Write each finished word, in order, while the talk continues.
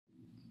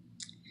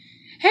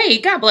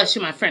Hey, God bless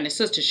you, my friend and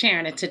sister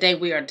Sharon. And today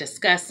we are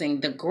discussing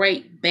the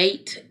great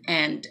bait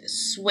and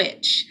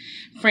switch.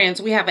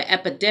 Friends, we have an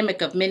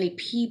epidemic of many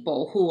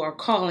people who are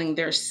calling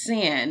their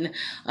sin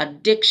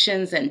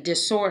addictions and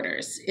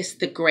disorders. It's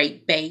the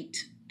great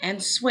bait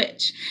and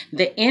switch.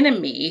 The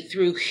enemy,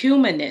 through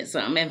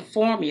humanism and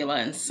formula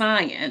and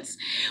science,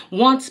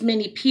 wants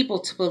many people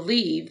to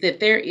believe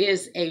that there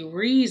is a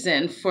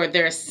reason for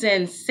their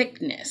sin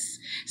sickness.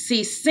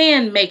 See,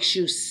 sin makes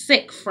you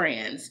sick,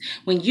 friends.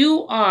 When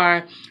you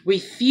are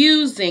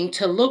refusing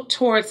to look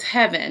towards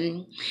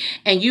heaven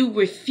and you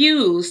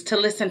refuse to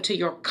listen to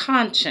your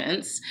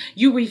conscience,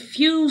 you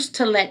refuse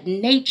to let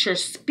nature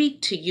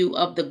speak to you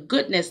of the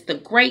goodness, the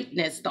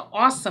greatness, the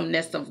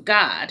awesomeness of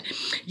God,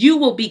 you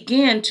will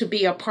begin to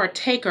be a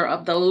partaker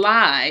of the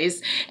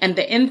lies and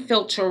the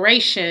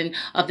infiltration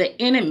of the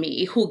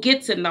enemy who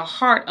gets in the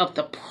heart of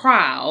the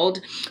proud,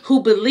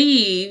 who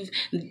believe,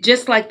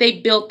 just like they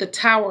built the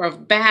Tower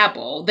of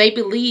Babel, they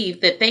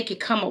believe that they could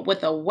come up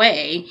with a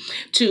way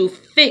to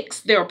fix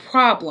their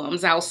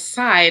problems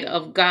outside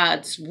of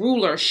God's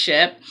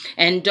rulership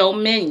and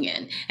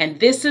dominion. And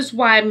this is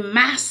why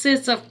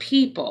masses of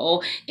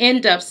people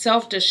end up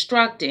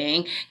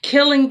self-destructing,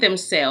 killing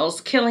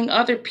themselves, killing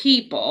other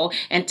people,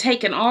 and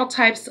taking all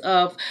types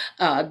of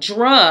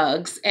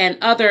drugs and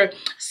other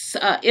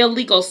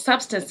illegal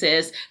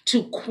substances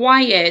to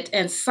quiet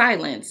and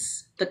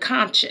silence the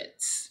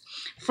conscience.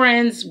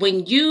 Friends,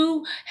 when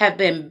you have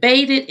been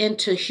baited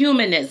into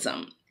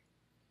humanism,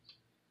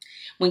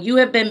 when you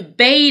have been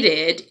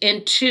baited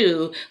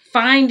into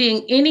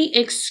finding any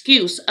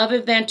excuse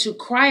other than to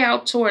cry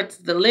out towards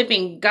the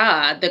living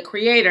God, the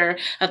creator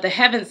of the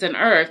heavens and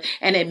earth,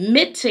 and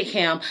admit to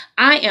him,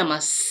 I am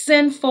a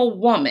sinful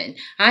woman.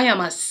 I am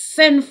a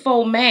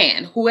sinful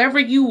man. Whoever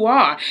you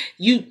are,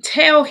 you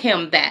tell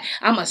him that.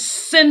 I'm a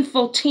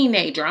sinful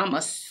teenager. I'm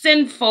a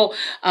sinful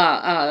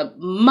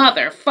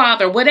mother,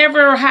 father,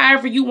 whatever,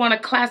 however you want to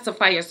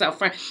classify yourself,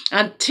 friend,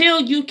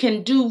 until you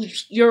can do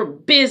your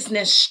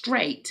business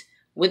straight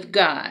with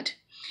God,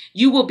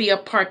 you will be a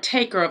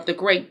partaker of the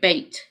great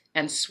bait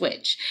and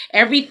switch.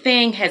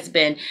 Everything has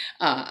been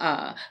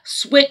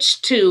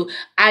switched to,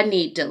 I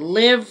need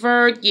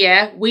delivered.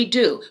 Yeah, we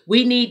do.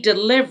 We need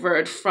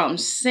delivered from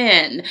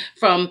sin,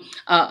 from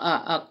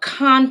a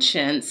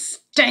conscience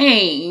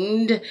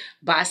stained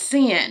by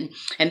sin.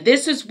 And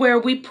this is where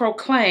we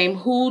proclaim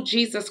who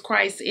Jesus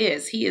Christ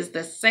is. He is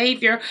the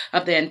Savior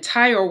of the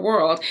entire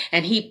world,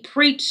 and he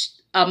preached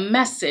a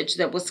message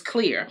that was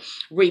clear.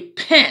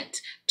 Repent,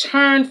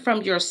 turn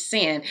from your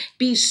sin,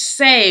 be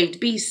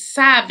saved, be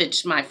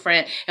savaged, my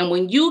friend. And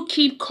when you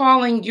keep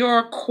calling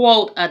your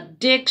quote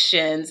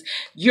addictions,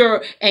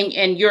 your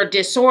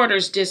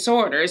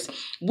disorders,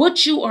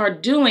 what you are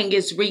doing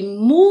is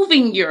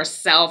removing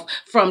yourself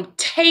from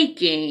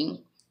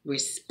taking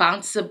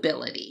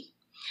responsibility.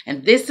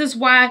 And this is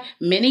why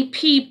many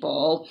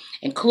people,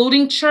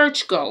 including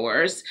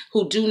churchgoers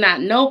who do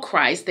not know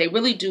Christ, they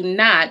really do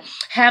not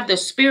have the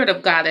Spirit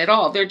of God at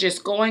all. They're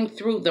just going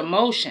through the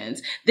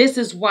motions. This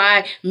is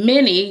why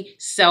many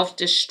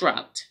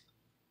self-destruct.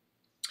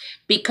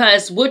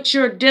 Because what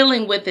you're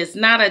dealing with is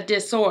not a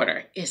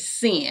disorder, it's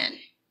sin.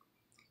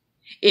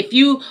 If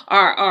you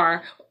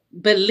are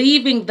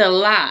believing the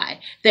lie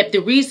that the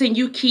reason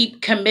you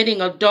keep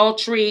committing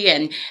adultery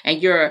and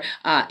you're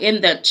in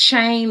the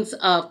chains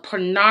of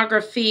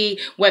pornography,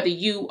 whether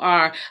you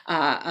are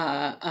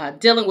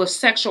dealing with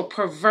sexual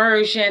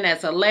perversion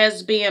as a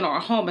lesbian or a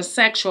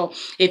homosexual,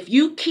 if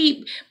you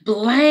keep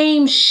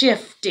blame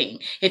shifting,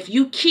 if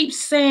you keep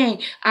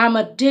saying, I'm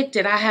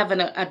addicted, I have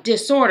a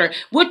disorder,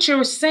 what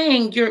you're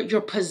saying,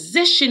 you're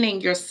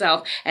positioning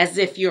yourself as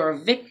if you're a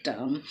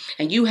victim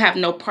and you have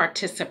no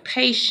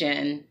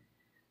participation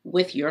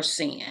with your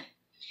sin.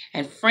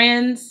 And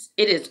friends,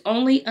 it is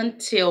only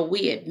until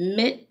we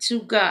admit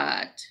to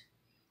God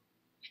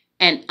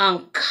and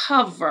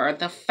uncover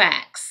the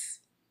facts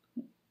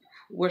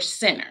we're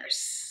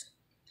sinners.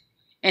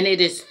 And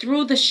it is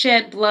through the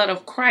shed blood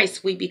of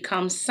Christ we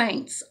become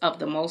saints of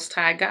the Most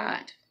High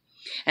God.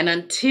 And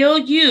until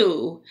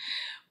you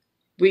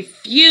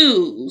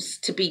refuse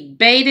to be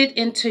baited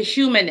into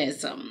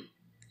humanism,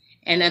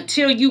 and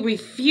until you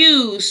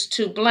refuse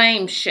to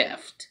blame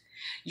shift,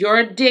 your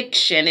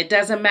addiction, it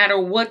doesn't matter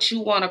what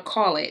you want to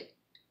call it,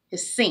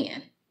 is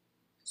sin.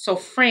 So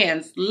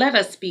friends, let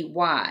us be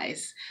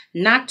wise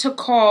not to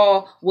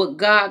call what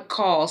God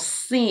calls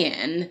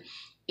sin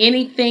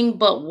anything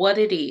but what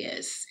it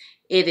is.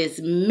 It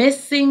is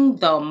missing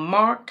the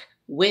mark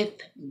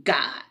with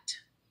God.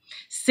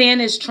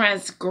 Sin is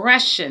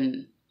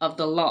transgression of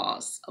the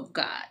laws of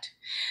God.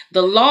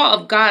 The law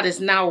of God is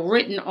now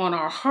written on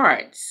our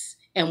hearts.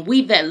 And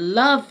we that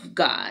love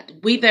God,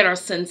 we that are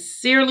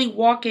sincerely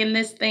walking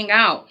this thing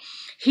out,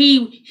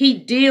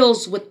 he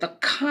deals with the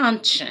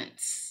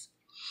conscience.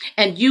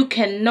 And you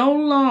can no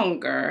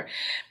longer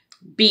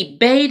be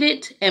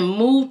baited and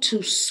moved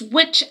to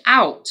switch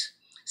out.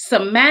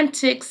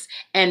 Semantics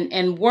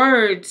and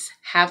words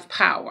have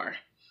power.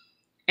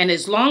 And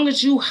as long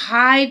as you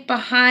hide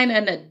behind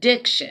an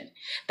addiction,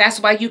 That's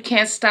why you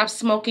can't stop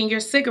smoking your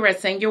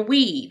cigarettes and your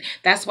weed.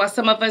 That's why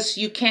some of us,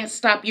 you can't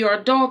stop your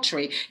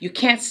adultery. You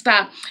can't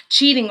stop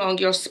cheating on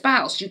your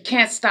spouse. You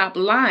can't stop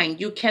lying.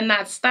 You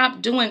cannot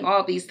stop doing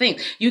all these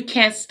things. You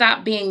can't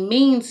stop being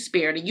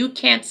mean-spirited. You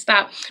can't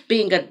stop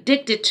being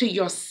addicted to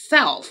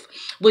yourself,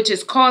 which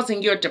is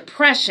causing your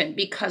depression.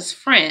 Because,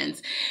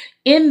 friends,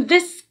 in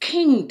this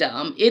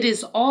kingdom, it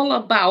is all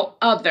about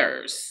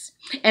others.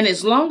 And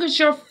as long as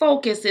your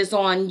focus is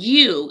on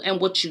you and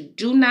what you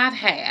do not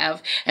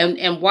have,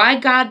 and why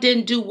God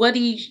didn't do what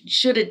he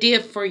should have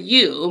did for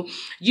you,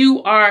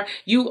 you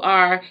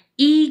are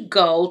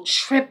ego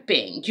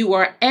tripping. You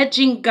are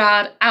edging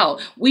God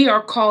out. We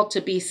are called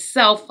to be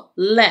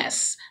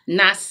selfless,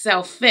 not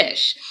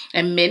selfish.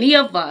 And many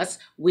of us,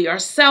 we are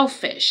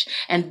selfish.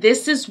 And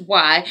this is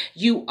why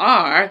you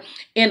are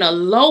in a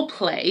low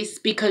place,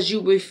 because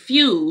you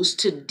refuse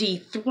to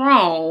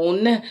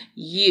dethrone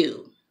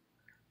you.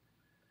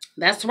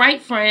 That's right,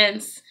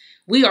 friends.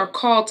 We are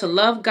called to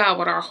love God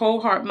with our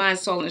whole heart, mind,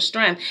 soul, and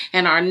strength,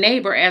 and our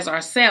neighbor as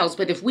ourselves.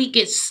 But if we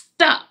get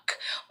stuck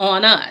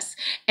on us,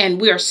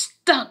 and we're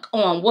stuck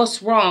on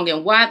what's wrong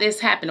and why this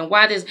happened and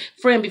why this,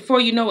 friend,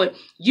 before you know it,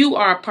 you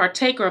are a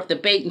partaker of the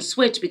bait and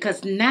switch,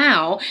 because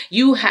now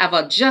you have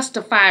a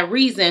justified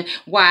reason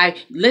why.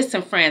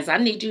 Listen, friends, I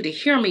need you to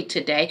hear me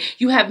today.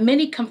 You have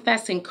many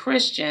confessing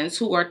Christians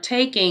who are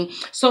taking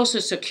Social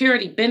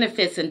Security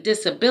benefits and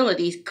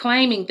disabilities,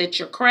 claiming that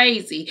you're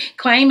crazy,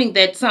 claiming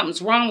that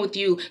something's wrong with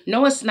you.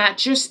 No, it's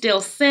not. You're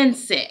still sin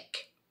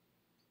sick.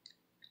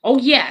 Oh,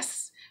 yes.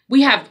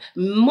 We have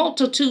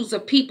multitudes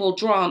of people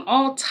drawing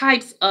all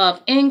types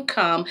of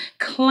income,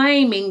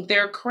 claiming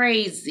they're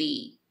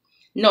crazy.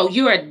 No,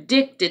 you're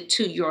addicted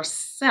to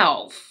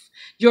yourself.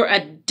 You're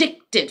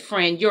addicted,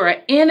 friend. You're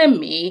an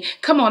enemy.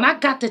 Come on, I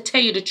got to tell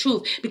you the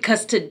truth,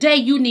 because today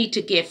you need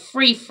to get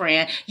free,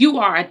 friend. You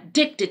are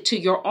addicted to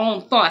your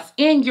own thoughts.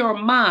 In your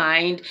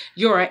mind,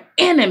 you're an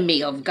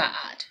enemy of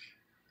God.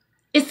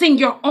 It's in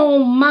your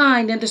own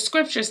mind, and the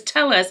scriptures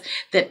tell us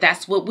that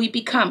that's what we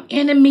become,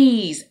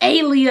 enemies,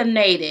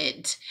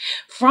 alienated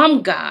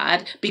from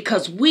God,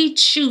 because we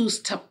choose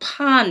to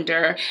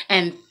ponder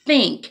and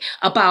think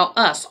about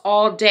us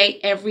all day,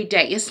 every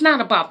day. It's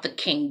not about the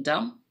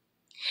kingdom.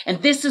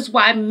 And this is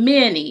why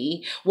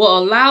many will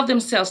allow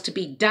themselves to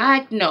be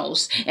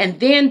diagnosed and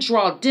then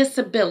draw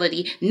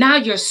disability. Now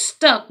you're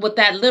stuck with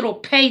that little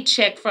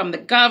paycheck from the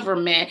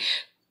government,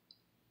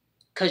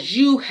 because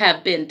you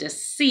have been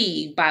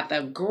deceived by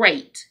the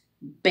great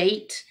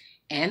bait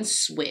and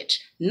switch.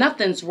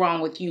 Nothing's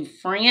wrong with you,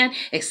 friend,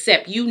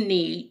 except you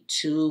need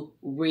to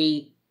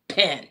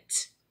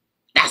repent.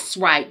 That's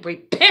right.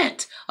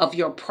 Repent of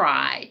your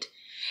pride.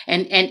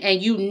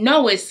 And you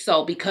know it's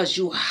so because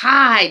you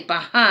hide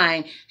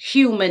behind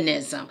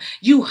humanism.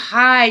 You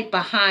hide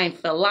behind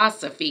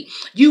philosophy.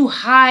 You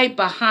hide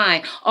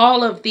behind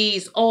all of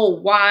these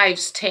old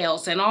wives'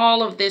 tales and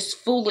all of this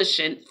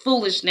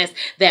foolishness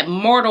that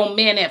mortal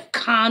men have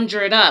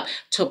conjured up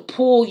to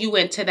pull you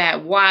into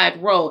that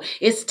wide road.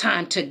 It's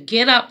time to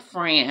get up,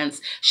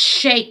 friends,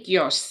 shake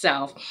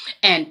yourself,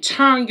 and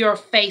turn your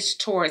face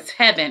towards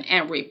heaven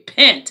and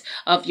repent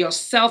of your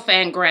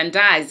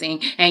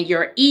self-aggrandizing and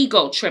your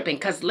ego tripping.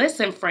 Because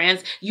listen,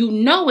 friends, you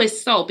know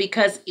it's so,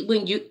 because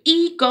when you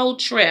ego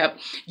trip,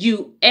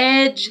 you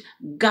edge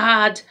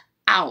God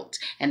out.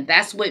 And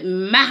that's what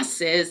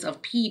masses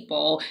of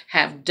people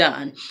have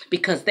done,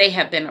 because they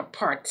have been a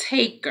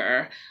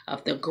partaker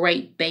of the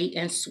great bait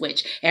and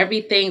switch.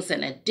 Everything's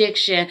an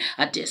addiction,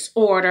 a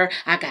disorder.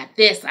 I got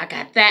this, I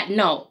got that.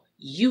 No,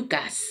 you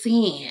got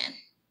sin.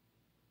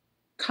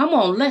 Come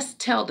on, let's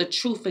tell the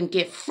truth and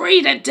get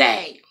free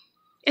today.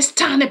 It's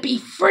time to be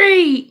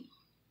free.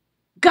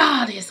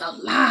 God is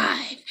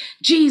alive.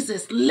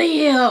 Jesus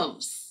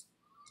lives.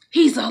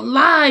 He's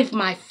alive,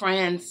 my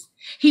friends.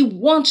 He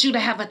wants you to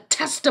have a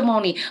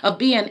testimony of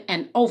being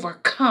an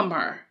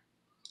overcomer.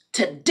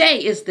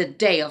 Today is the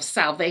day of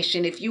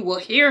salvation. If you will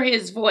hear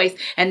his voice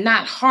and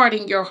not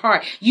harden your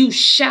heart, you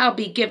shall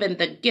be given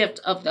the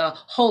gift of the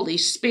Holy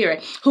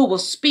Spirit, who will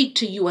speak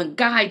to you and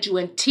guide you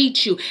and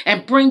teach you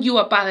and bring you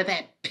up out of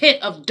that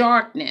pit of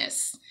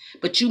darkness.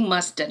 But you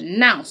must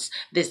denounce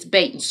this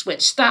bait and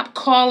switch. Stop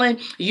calling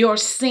your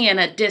sin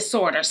a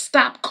disorder.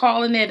 Stop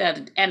calling it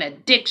an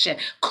addiction.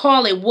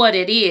 Call it what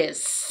it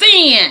is.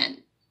 Sin.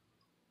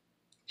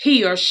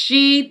 He or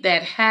she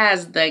that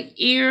has the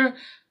ear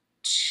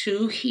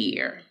to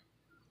hear.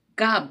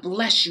 God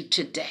bless you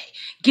today.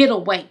 Get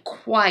away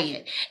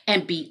quiet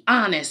and be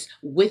honest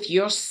with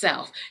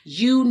yourself.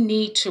 You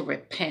need to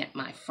repent,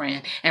 my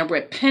friend. And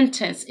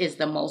repentance is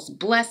the most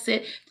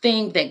blessed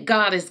thing that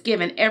God has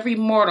given every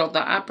mortal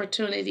the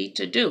opportunity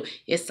to do.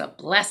 It's a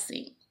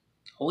blessing.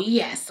 Oh,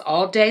 yes,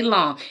 all day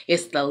long.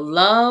 It's the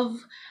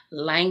love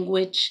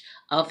language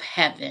of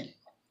heaven.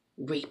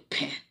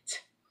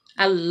 Repent.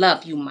 I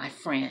love you, my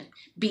friend.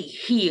 Be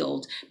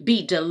healed.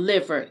 Be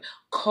delivered.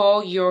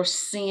 Call your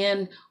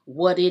sin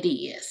what it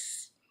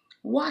is.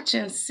 Watch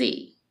and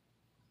see.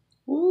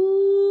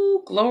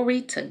 Ooh,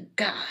 glory to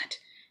God.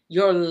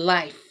 Your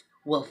life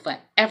will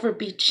forever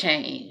be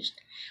changed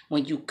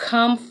when you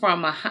come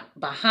from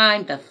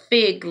behind the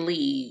fig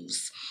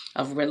leaves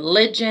of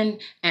religion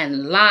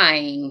and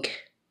lying,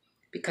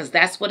 because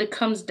that's what it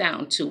comes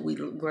down to.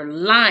 We're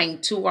lying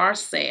to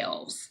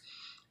ourselves.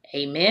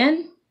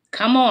 Amen.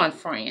 Come on,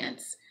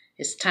 friends.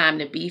 It's time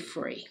to be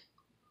free.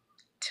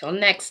 Till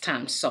next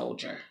time,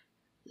 soldier.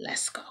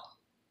 Let's go.